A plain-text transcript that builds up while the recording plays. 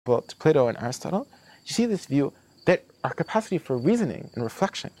well, to Plato and Aristotle, you see this view that our capacity for reasoning and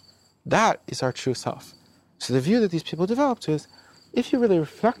reflection, that is our true self. So the view that these people developed is, if you really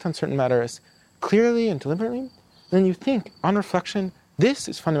reflect on certain matters clearly and deliberately, then you think, on reflection, this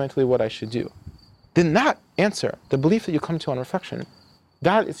is fundamentally what I should do. Then that answer, the belief that you come to on reflection,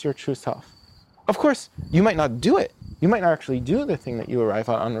 that is your true self. Of course, you might not do it. You might not actually do the thing that you arrive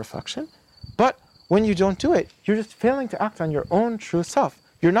at on reflection, but when you don't do it, you're just failing to act on your own true self.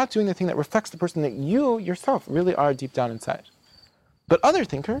 You're not doing the thing that reflects the person that you yourself really are deep down inside. But other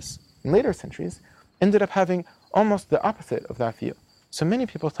thinkers, in later centuries, ended up having almost the opposite of that view. So many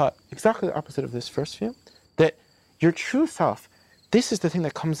people thought exactly the opposite of this first view, that your true self, this is the thing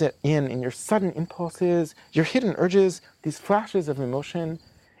that comes in your sudden impulses, your hidden urges, these flashes of emotion.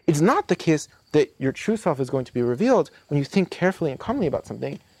 It's not the case that your true self is going to be revealed when you think carefully and calmly about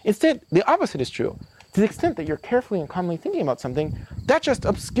something. Instead, the opposite is true. To the extent that you're carefully and calmly thinking about something, that just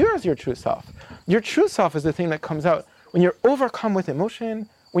obscures your true self. Your true self is the thing that comes out when you're overcome with emotion,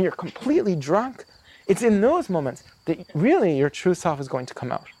 when you're completely drunk. It's in those moments that really your true self is going to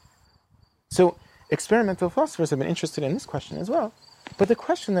come out. So experimental philosophers have been interested in this question as well. But the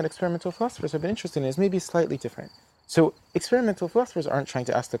question that experimental philosophers have been interested in is maybe slightly different. So experimental philosophers aren't trying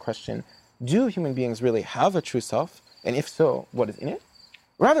to ask the question, do human beings really have a true self? And if so, what is in it?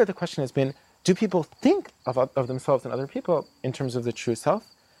 Rather, the question has been, do people think of themselves and other people in terms of the true self?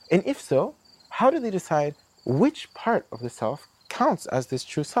 And if so, how do they decide which part of the self counts as this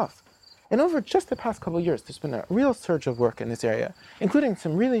true self? And over just the past couple of years, there's been a real surge of work in this area, including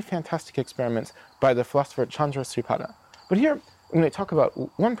some really fantastic experiments by the philosopher Chandra Sripada. But here, I'm going to talk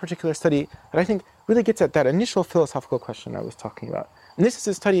about one particular study that I think really gets at that initial philosophical question I was talking about. And this is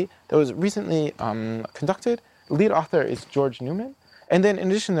a study that was recently conducted. The lead author is George Newman. And then in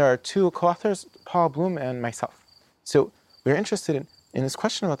addition, there are two co-authors, Paul Bloom and myself. So we're interested in this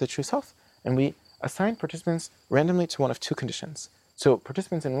question about the true self, and we assign participants randomly to one of two conditions. So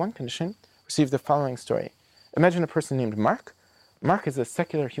participants in one condition receive the following story. Imagine a person named Mark. Mark is a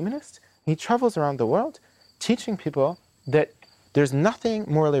secular humanist. He travels around the world teaching people that there's nothing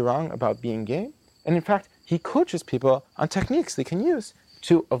morally wrong about being gay. And in fact, he coaches people on techniques they can use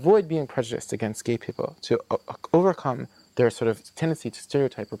to avoid being prejudiced against gay people, to overcome their sort of tendency to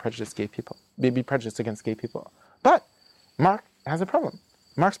stereotype or prejudice gay people, be prejudiced against gay people. But Mark has a problem.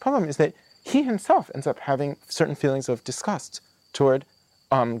 Mark's problem is that he himself ends up having certain feelings of disgust toward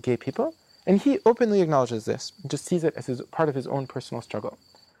gay people, and he openly acknowledges this, and just sees it as part of his own personal struggle.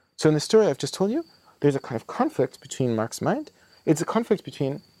 So in the story I've just told you, there's a kind of conflict between Mark's mind. It's a conflict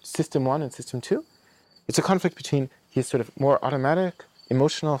between System 1 and System 2. It's a conflict between his sort of more automatic,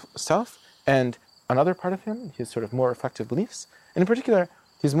 emotional self and another part of him, his sort of more reflective beliefs. And in particular,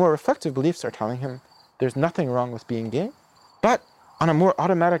 his more reflective beliefs are telling him there's nothing wrong with being gay, but on a more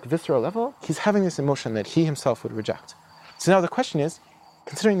automatic, visceral level, he's having this emotion that he himself would reject. So now the question is,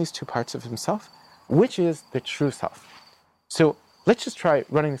 considering these two parts of himself, which is the true self? So let's just try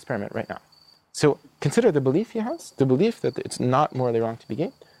running the experiment right now. So consider the belief he has, the belief that it's not morally wrong to be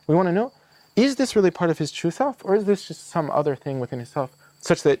gay. We want to know, is this really part of his true self, or is this just some other thing within himself,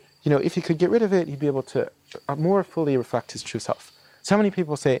 such that, if he could get rid of it, he'd be able to more fully reflect his true self? So how many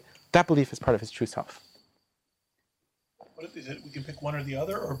people say that belief is part of his true self? What is it? We can pick one or the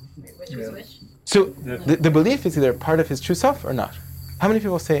other, or which is which? So the belief is either part of his true self or not. How many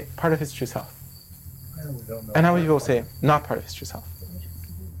people say part of his true self? I don't know. And how many people say not part of his true self?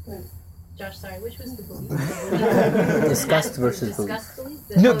 Josh, sorry, which was the belief? Disgust versus belief. Disgust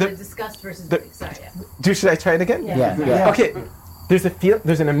belief? No, the disgust versus belief. Sorry, yeah. Should I try it again? Yeah. Okay,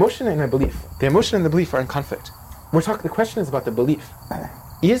 there's an emotion and a belief. The emotion and the belief are in conflict. The question is about the belief.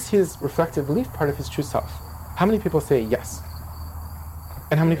 Is his reflective belief part of his true self? How many people say yes?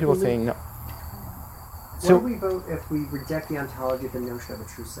 And how many people say no? So, what do we vote if we reject the ontology of the notion of a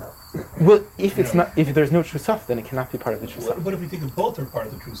true self? Well, if there's no true self, then it cannot be part of the true self. What if we think of both are part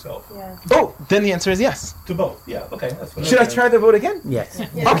of the true self? Yeah. Oh, then the answer is yes. To both, yeah. Okay. That's what Should I try the vote again? Yes.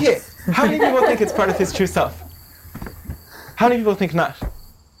 Okay. How many people think it's part of his true self? How many people think not?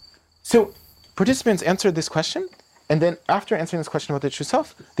 So participants answered this question, and then after answering this question about the true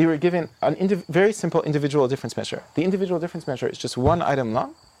self, they were given a very simple individual difference measure. The individual difference measure is just one item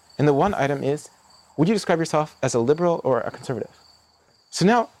long, and the one item is, would you describe yourself as a liberal or a conservative? So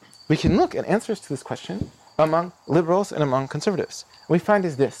now we can look at answers to this question among liberals and among conservatives. What we find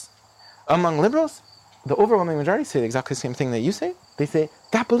is this. Among liberals, the overwhelming majority say exactly the same thing that you say. They say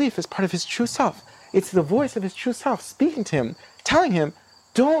that belief is part of his true self. It's the voice of his true self speaking to him, telling him,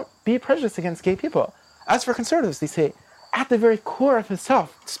 don't be prejudiced against gay people. As for conservatives, they say, at the very core of his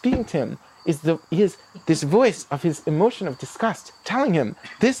self, speaking to him, is this voice of his emotion of disgust telling him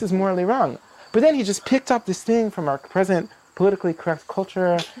this is morally wrong. But then he just picked up this thing from our present politically correct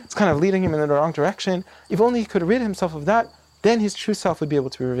culture. It's kind of leading him in the wrong direction. If only he could rid himself of that, then his true self would be able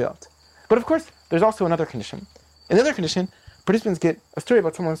to be revealed. But of course, there's also another condition. In the other condition, participants get a story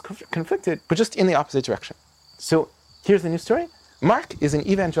about someone who's conflicted, but just in the opposite direction. So here's the new story. Mark is an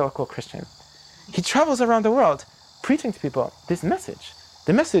evangelical Christian. He travels around the world preaching to people this message,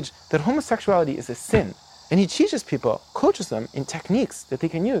 the message that homosexuality is a sin. And he teaches people, coaches them in techniques that they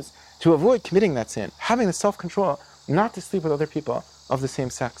can use to avoid committing that sin, having the self-control not to sleep with other people of the same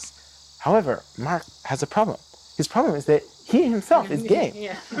sex. However, Mark has a problem. His problem is that he himself is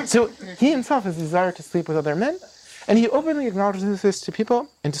gay. So he himself has a desire to sleep with other men, and he openly acknowledges this to people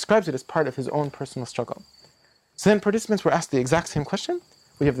and describes it as part of his own personal struggle. So then participants were asked the exact same question.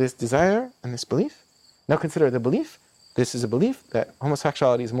 We have this desire and this belief. Now consider the belief. This is a belief that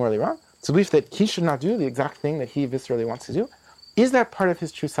homosexuality is morally wrong. It's a belief that he should not do the exact thing that he viscerally wants to do. Is that part of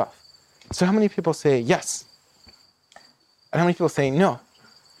his true self? So how many people say yes? And how many people say no?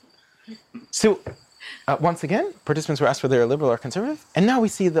 So once again, participants were asked whether they're liberal or conservative, and now we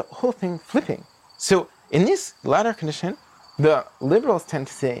see the whole thing flipping. So in this latter condition, the liberals tend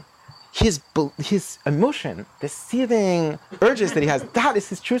to say his emotion, the seething urges that he has, that is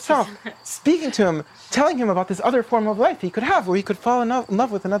his true self, speaking to him, telling him about this other form of life he could have, where he could fall in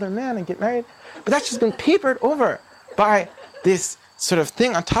love with another man and get married. But that's just been papered over by this sort of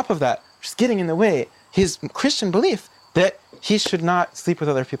thing on top of that, just getting in the way, his Christian belief that he should not sleep with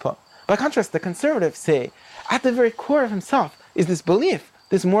other people. By contrast, the conservatives say, at the very core of himself is this belief,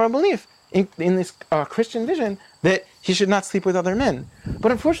 this moral belief in this Christian vision that he should not sleep with other men.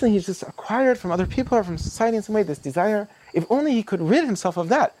 But unfortunately, he's just acquired from other people or from society in some way this desire. If only he could rid himself of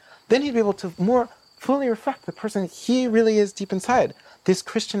that, then he'd be able to more fully reflect the person he really is deep inside, this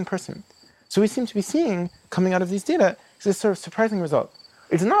Christian person. So we seem to be seeing, coming out of these data, is this sort of surprising result.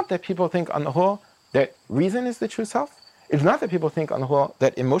 It's not that people think on the whole that reason is the true self. It's not that people think on the whole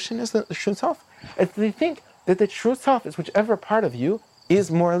that emotion is the true self. It's they think that the true self is whichever part of you is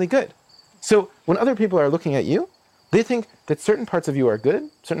morally good. So when other people are looking at you, they think that certain parts of you are good,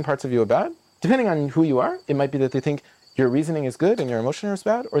 certain parts of you are bad. Depending on who you are, it might be that they think your reasoning is good and your emotion is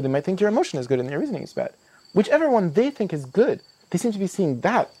bad, or they might think your emotion is good and your reasoning is bad. Whichever one they think is good, they seem to be seeing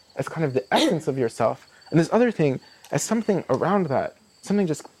that as kind of the essence of yourself, and this other thing as something around that, something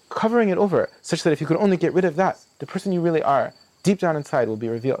just covering it over, such that if you could only get rid of that, the person you really are, deep down inside, will be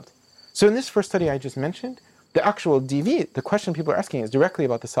revealed. So in this first study I just mentioned, the actual DV, the question people are asking, is directly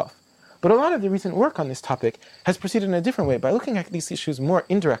about the self. But a lot of the recent work on this topic has proceeded in a different way, by looking at these issues more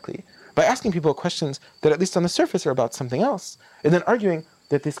indirectly, by asking people questions that at least on the surface are about something else, and then arguing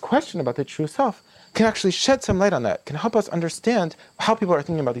that this question about the true self can actually shed some light on that, can help us understand how people are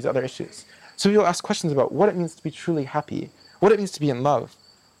thinking about these other issues. So we will ask questions about what it means to be truly happy, what it means to be in love,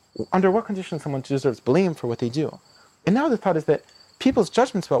 under what conditions someone deserves blame for what they do. And now the thought is that people's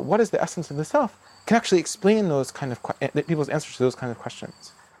judgments about what is the essence of the self can actually explain those kind of people's answers to those kind of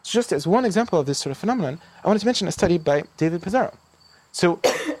questions. So just as one example of this sort of phenomenon, I wanted to mention a study by David Pizarro. So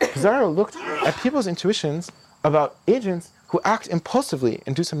Pizarro looked at people's intuitions about agents who act impulsively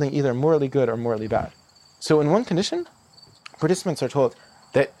and do something either morally good or morally bad. So in one condition, participants are told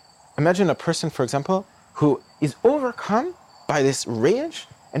that imagine a person, for example, who is overcome by this rage,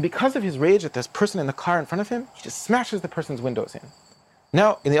 and because of his rage at this person in the car in front of him, he just smashes the person's windows in.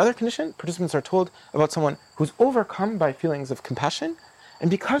 Now, in the other condition, participants are told about someone who's overcome by feelings of compassion, and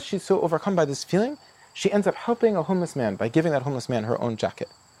because she's so overcome by this feeling, she ends up helping a homeless man by giving that homeless man her own jacket.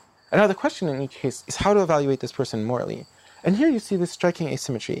 And now the question in each case is how to evaluate this person morally. And here you see this striking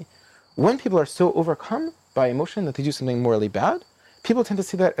asymmetry. When people are so overcome by emotion that they do something morally bad, people tend to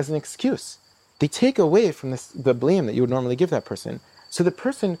see that as an excuse. They take away from the blame that you would normally give that person. So the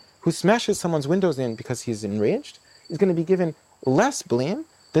person who smashes someone's windows in because he's enraged is going to be given less blame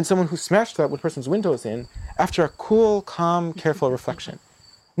than someone who smashed that person's windows in after a cool, calm, careful reflection.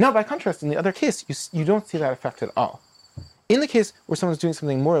 Now, by contrast, in the other case, you don't see that effect at all. In the case where someone's doing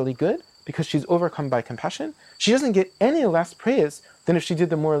something morally good because she's overcome by compassion, she doesn't get any less praise than if she did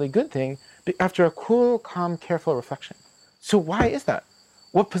the morally good thing after a cool, calm, careful reflection. So why is that?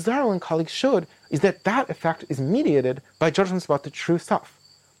 What Pizarro and colleagues showed is that that effect is mediated by judgments about the true self.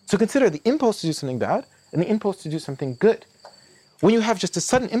 So consider the impulse to do something bad and the impulse to do something good. When you have just a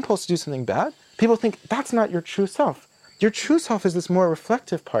sudden impulse to do something bad, people think that's not your true self. Your true self is this more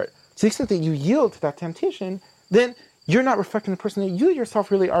reflective part. To the extent that you yield to that temptation, then you're not reflecting the person that you yourself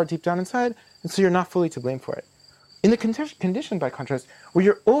really are deep down inside, and so you're not fully to blame for it. In the condition, by contrast, where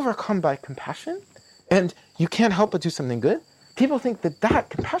you're overcome by compassion, and you can't help but do something good, people think that that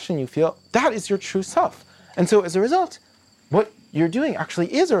compassion you feel, that is your true self. And so as a result, what you're doing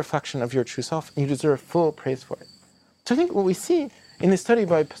actually is a reflection of your true self, and you deserve full praise for it. So I think what we see in this study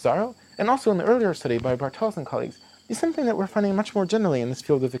by Pizarro, and also in the earlier study by Bartels and colleagues, is something that we're finding much more generally in this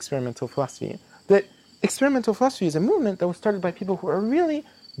field of experimental philosophy. That experimental philosophy is a movement that was started by people who are really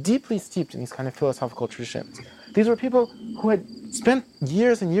deeply steeped in these kind of philosophical traditions. These were people who had spent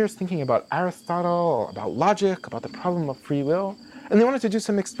years and years thinking about Aristotle, about logic, about the problem of free will, and they wanted to do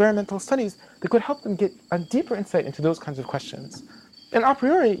some experimental studies that could help them get a deeper insight into those kinds of questions. And a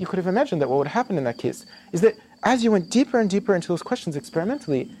priori, you could have imagined that what would happen in that case is that as you went deeper and deeper into those questions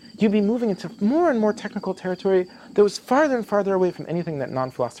experimentally, you'd be moving into more and more technical territory that was farther and farther away from anything that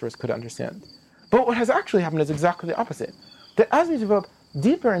non-philosophers could understand. But what has actually happened is exactly the opposite. That as we develop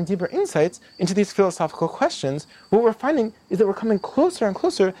deeper and deeper insights into these philosophical questions, what we're finding is that we're coming closer and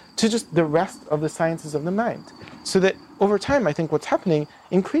closer to just the rest of the sciences of the mind. So that over time, I think what's happening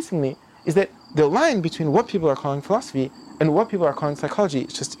increasingly is that the line between what people are calling philosophy and what people are calling psychology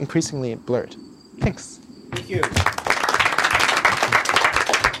is just increasingly blurred. Thanks. Thank you.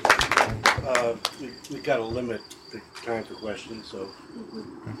 We've got to limit the time for questions, so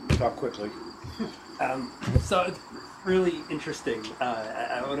talk quickly. So it's really interesting.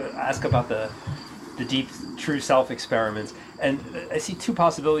 I want to ask about the deep true self experiments, and I see two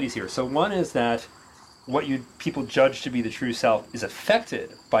possibilities here. So one is that what people judge to be the true self is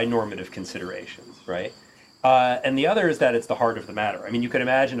affected by normative considerations, right? And the other is that it's the heart of the matter. I mean, you could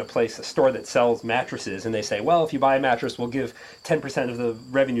imagine a store that sells mattresses, and they say, well, if you buy a mattress, we'll give 10% of the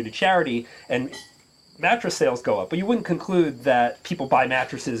revenue to charity, and mattress sales go up. But you wouldn't conclude that people buy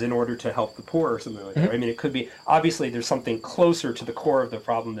mattresses in order to help the poor or something like that. I mean, it could be, obviously, there's something closer to the core of the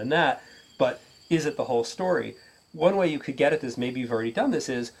problem than that, but is it the whole story? One way you could get at this, maybe you've already done this,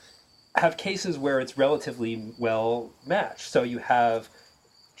 is have cases where it's relatively well matched. So you have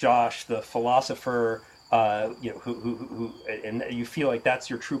Josh, the philosopher, who and you feel like that's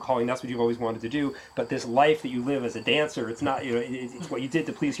your true calling, that's what you've always wanted to do, but this life that you live as a dancer, it's not, it's what you did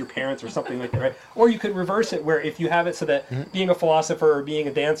to please your parents or something like that, right? Or you could reverse it, where if you have it so that being a philosopher or being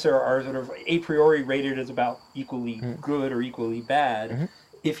a dancer are sort of a priori rated as about equally good or equally bad,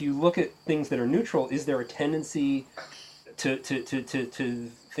 if you look at things that are neutral, is there a tendency to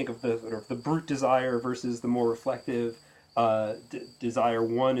think of the sort of the brute desire versus the more reflective desire?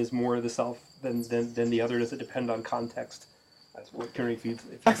 One is more the self than the other. Does it depend on context? That's what, if you've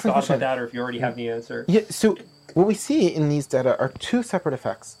thought about that, or if you already have the answer. Yeah, so what we see in these data are two separate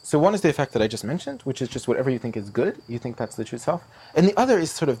effects. So one is the effect that I just mentioned, which is just whatever you think is good, you think that's the true self. And the other is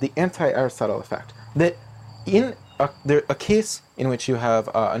sort of the anti-Aristotle effect, that in a case in which you have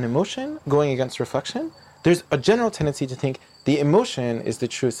an emotion going against reflection, there's a general tendency to think the emotion is the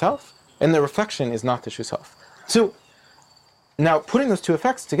true self, and the reflection is not the true self. So now, putting those two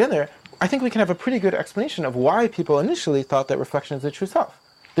effects together, I think we can have a pretty good explanation of why people initially thought that reflection is the true self.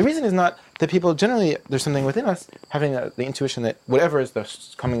 The reason is not that people generally, there's something within us having the intuition that whatever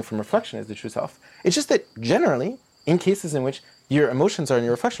is coming from reflection is the true self. It's just that generally, in cases in which your emotions and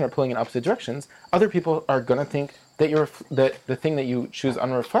your reflection are pulling in opposite directions, other people are going to think that the thing that you choose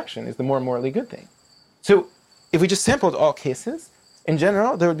on reflection is the more morally good thing. So if we just sampled all cases, in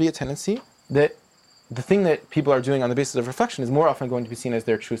general, there would be a tendency that the thing that people are doing on the basis of reflection is more often going to be seen as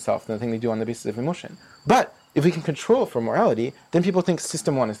their true self than the thing they do on the basis of emotion. But if we can control for morality, then people think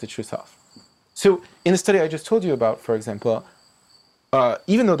system one is the true self. So in the study I just told you about, for example,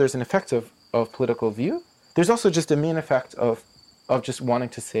 even though there's an effect of political view, there's also just a main effect of just wanting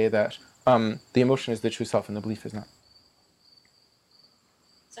to say that the emotion is the true self and the belief is not.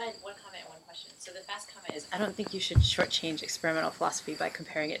 So I had one comment and one question. So the fast comment is, I don't think you should shortchange experimental philosophy by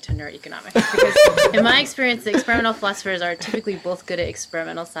comparing it to neuroeconomics. Because in my experience, the experimental philosophers are typically both good at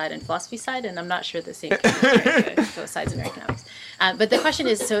experimental side and philosophy side, and I'm not sure the same can be carried to both sides of neuroeconomics. But the question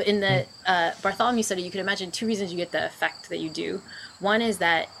is, so in the Bartholomew study, you can imagine two reasons you get the effect that you do. One is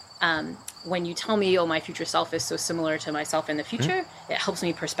that when you tell me, oh, my future self is so similar to myself in the future, it helps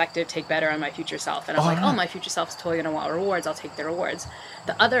me perspective take better on my future self. And I'm like, oh, my future self is totally going to want rewards. I'll take the rewards.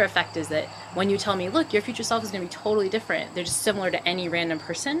 The other effect is that when you tell me, look, your future self is going to be totally different, they're just similar to any random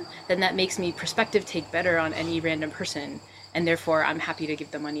person, then that makes me perspective take better on any random person. And therefore, I'm happy to give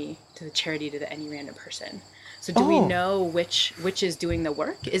the money to the charity to any random person. So do we know which is doing the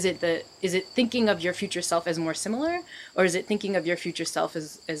work? Is it thinking of your future self as more similar, or is it thinking of your future self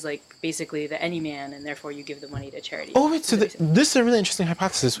as like basically the any man, and therefore you give the money to charity? Oh, wait, so this is a really interesting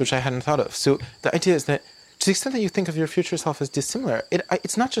hypothesis which I hadn't thought of. So the idea is that to the extent that you think of your future self as dissimilar,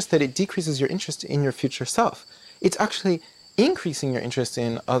 it's not just that it decreases your interest in your future self. It's actually increasing your interest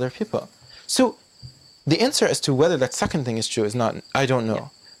in other people. So the answer as to whether that second thing is true is not, I don't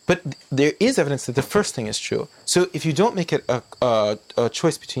know. But there is evidence that the first thing is true. So if you don't make it a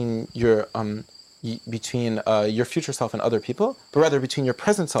choice between your future self and other people, but rather between your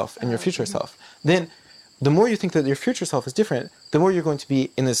present self and your future self, then the more you think that your future self is different, the more you're going to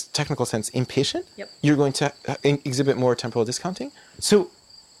be, in this technical sense, impatient. You're going to exhibit more temporal discounting. So,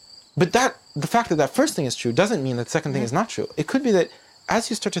 but the fact that that first thing is true doesn't mean that the second thing is not true. It could be that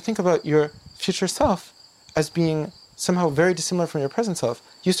as you start to think about your future self as being somehow very dissimilar from your present self,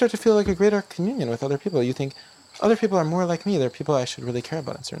 you start to feel like a greater communion with other people. You think, other people are more like me. They're people I should really care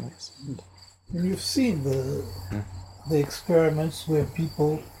about in certain ways. And you've seen the experiments where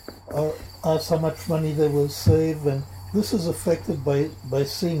people ask how much money they will save, and this is affected by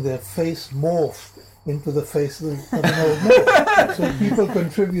seeing their face morph into the face of an old man. So people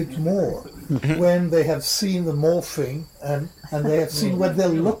contribute more when they have seen the morphing and they have seen what they'll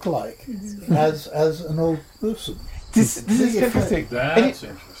look like as an old person. This is fantastic. That's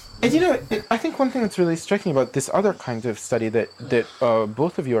interesting. And I think one thing that's really striking about this other kind of study that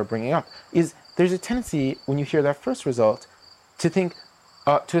both of you are bringing up is there's a tendency, when you hear that first result, to think,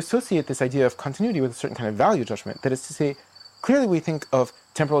 to associate this idea of continuity with a certain kind of value judgment. That is to say, clearly we think of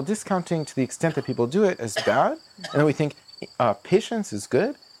temporal discounting to the extent that people do it as bad, and then we think patience is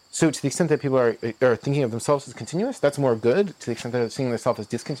good. So to the extent that people are thinking of themselves as continuous, that's more good. To the extent that they're seeing themselves as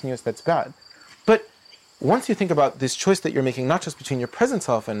discontinuous, that's bad. But once you think about this choice that you're making, not just between your present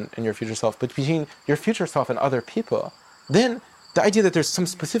self and your future self, but between your future self and other people, then the idea that there's some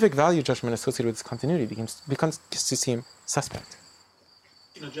specific value judgment associated with this continuity becomes to seem suspect.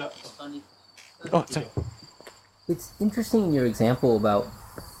 Oh, sorry. It's interesting in your example about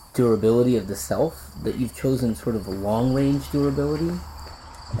durability of the self that you've chosen sort of a long-range durability,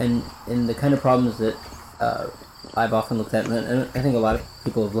 and the kind of problems that I've often looked at, and I think a lot of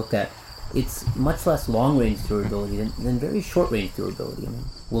people have looked at, it's much less long-range durability than very short-range durability. I mean,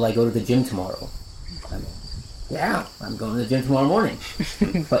 will I go to the gym tomorrow? Yeah, I'm going to the gym tomorrow morning.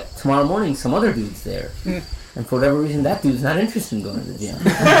 But tomorrow morning, some other dude's there. And for whatever reason, that dude's not interested in going to the gym.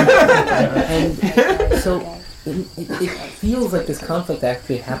 And so it feels like this conflict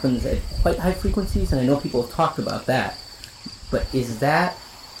actually happens at quite high frequencies, and I know people have talked about that. But is that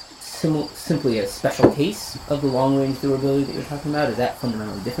simply a special case of the long-range durability that you're talking about? Is that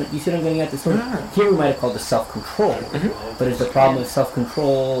fundamentally different? You see what I'm getting at? This here we might have called it self-control, but is the problem of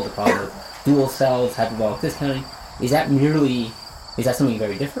self-control, the problem of dual selves, hyperbolic discounting, is that something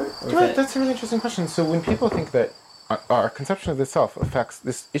very different? That's a really interesting question. So when people think that our conception of the self affects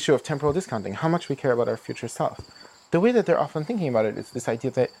this issue of temporal discounting, how much we care about our future self, the way that they're often thinking about it is this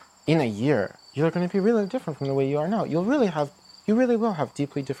idea that in a year, you're going to be really different from the way you are now. You really will have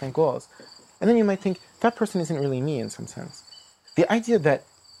deeply different goals. And then you might think, that person isn't really me in some sense. The idea that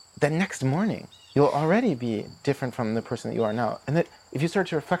the next morning, you'll already be different from the person that you are now, and that if you start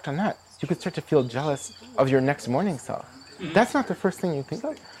to reflect on that, you could start to feel jealous of your next morning self. That's not the first thing you think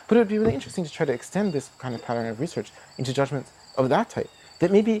of, but it would be really interesting to try to extend this kind of pattern of research into judgments of that type.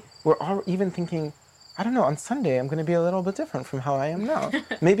 That maybe we're all even thinking, I don't know, on Sunday I'm going to be a little bit different from how I am now.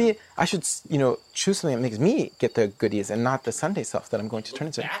 Maybe I should, choose something that makes me get the goodies and not the Sunday self that I'm going to turn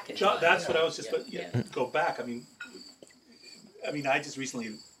into. John, that's what I was just, go back. I mean, I just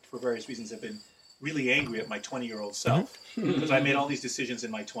recently, for various reasons, have been really angry at my 20-year-old self because I made all these decisions in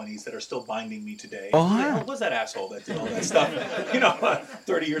my 20s that are still binding me today. What was that asshole that did all that stuff,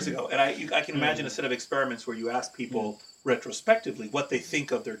 30 years ago? And I can imagine a set of experiments where you ask people retrospectively what they think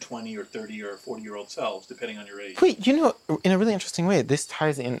of their 20 or 30 or 40-year-old selves, depending on your age. Wait, in a really interesting way, this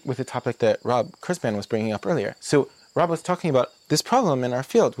ties in with the topic that Rob Kurzban was bringing up earlier. So Rob was talking about this problem in our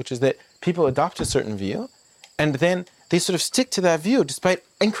field, which is that people adopt a certain view, and then they sort of stick to that view despite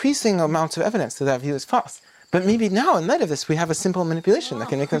increasing amounts of evidence that view is false. But maybe now, in light of this, we have a simple manipulation that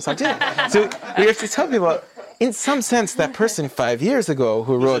can make them stop doing it. So we have to tell people, in some sense, that person 5 years ago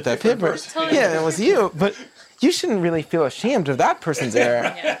who wrote that paper, it was you, but you shouldn't really feel ashamed of that person's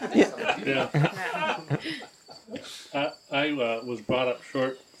error. I was brought up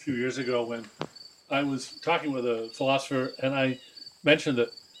short a few years ago when I was talking with a philosopher, and I mentioned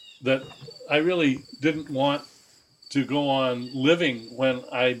that I really didn't want to go on living when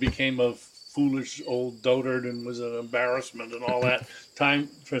I became a foolish old dotard and was an embarrassment and all that. Time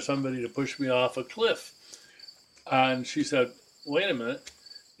for somebody to push me off a cliff. And she said, wait a minute,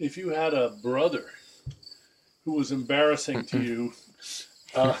 if you had a brother who was embarrassing to you,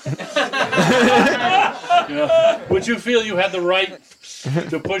 would you feel you had the right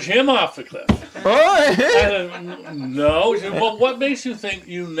to push him off the cliff. Oh. I said, no. He said, well, what makes you think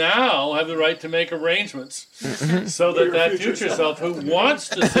you now have the right to make arrangements so that that future self who wants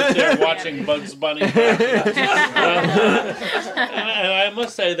to sit there watching Bugs Bunny and I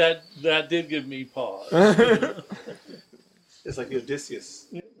must say that did give me pause. It's like the Odysseus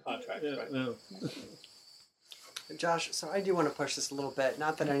contract, right? Yeah. Josh, so I do want to push this a little bit.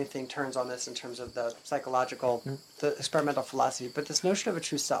 Not that anything turns on this in terms of the psychological, the experimental philosophy, but this notion of a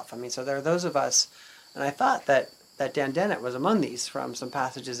true self. I mean, so there are those of us, and I thought that Dan Dennett was among these from some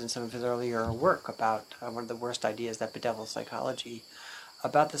passages in some of his earlier work about one of the worst ideas that bedevils psychology,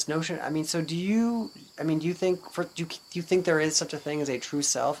 about this notion. I mean, so do you think there is such a thing as a true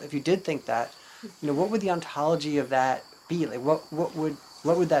self? If you did think that, what would the ontology of that be? Like, what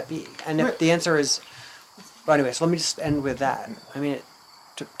would that be? And if the answer is, well, anyway, so let me just end with that. I mean,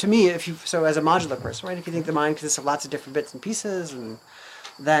 to me, as a modular person, right? If you think the mind consists of lots of different bits and pieces, and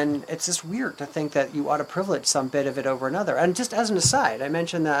then it's just weird to think that you ought to privilege some bit of it over another. And just as an aside, I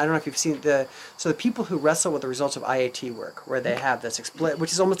mentioned that I don't know if you've seen the people who wrestle with the results of IAT work, where they have this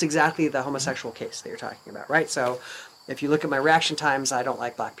which is almost exactly the homosexual case that you're talking about, right? So if you look at my reaction times, I don't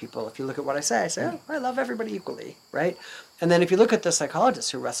like black people. If you look at what I say, oh, I love everybody equally, right? And then if you look at the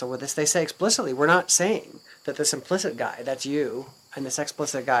psychologists who wrestle with this, they say explicitly, we're not saying that this implicit guy, that's you, and this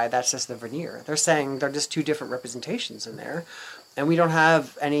explicit guy, that's just the veneer. They're saying they're just two different representations in there, and we don't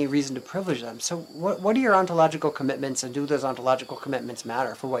have any reason to privilege them. So what are your ontological commitments, and do those ontological commitments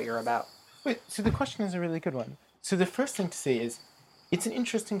matter for what you're about? Wait, so the question is a really good one. So the first thing to say is, it's an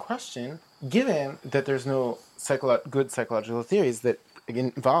interesting question, given that there's no good psychological theories that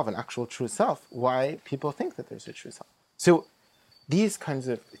involve an actual true self, why people think that there's a true self. So these kinds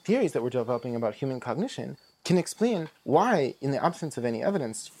of theories that we're developing about human cognition can explain why, in the absence of any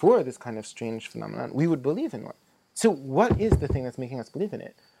evidence for this kind of strange phenomenon, we would believe in one. So what is the thing that's making us believe in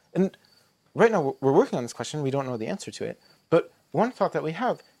it? And right now we're working on this question, we don't know the answer to it, but one thought that we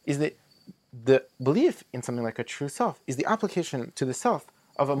have is that the belief in something like a true self is the application to the self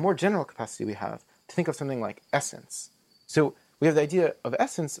of a more general capacity we have to think of something like essence. So we have the idea of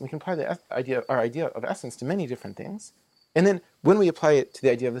essence, and we can apply our idea of essence to many different things. And then when we apply it to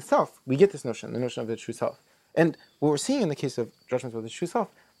the idea of the self, we get this notion, the notion of the true self. And what we're seeing in the case of judgments about the true self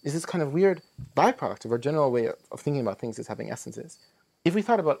is this kind of weird byproduct of our general way of thinking about things as having essences. If we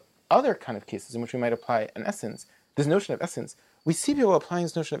thought about other kind of cases in which we might apply an essence, this notion of essence, we see people applying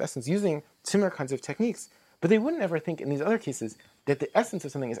this notion of essence using similar kinds of techniques, but they wouldn't ever think in these other cases that the essence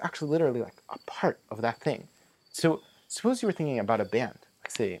of something is actually literally like a part of that thing. So suppose you were thinking about a band,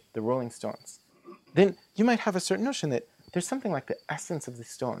 like say the Rolling Stones. Then you might have a certain notion that there's something like the essence of the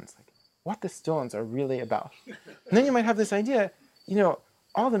Stones, like what the Stones are really about. And then you might have this idea,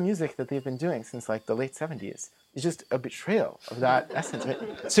 all the music that they've been doing since like the late 70s is just a betrayal of that essence, right?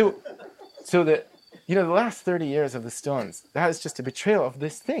 So that, the last 30 years of the Stones, that is just a betrayal of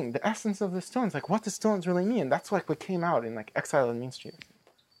this thing, the essence of the Stones, like what the Stones really mean. That's like what came out in like Exile on Main Street.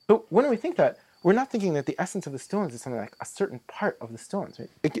 But when we think that, we're not thinking that the essence of the Stones is something like a certain part of the Stones,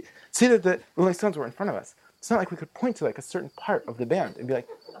 right? Say that the Rolling Stones were in front of us. It's not like we could point to like a certain part of the band and be like,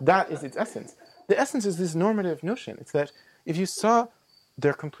 that is its essence. The essence is this normative notion. It's that if you saw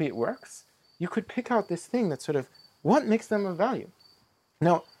their complete works, you could pick out this thing that's sort of what makes them of value.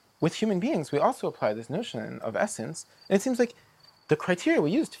 Now, with human beings, we also apply this notion of essence, and it seems like the criteria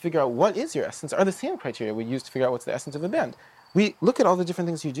we use to figure out what is your essence are the same criteria we use to figure out what's the essence of a band. We look at all the different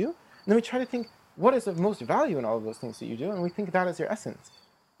things you do, and then we try to think what is of most value in all of those things that you do, and we think that is your essence.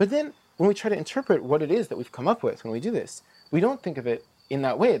 But then, when we try to interpret what it is that we've come up with when we do this, we don't think of it in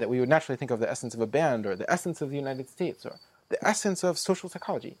that way that we would naturally think of the essence of a band or the essence of the United States or the essence of social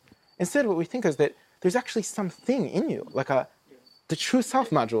psychology. Instead, what we think is that there's actually something in you, like the true self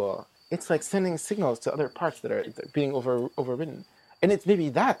module. It's like sending signals to other parts that are being overridden. And it's maybe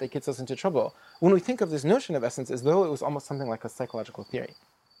that gets us into trouble when we think of this notion of essence as though it was almost something like a psychological theory.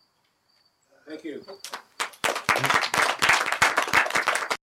 Thank you.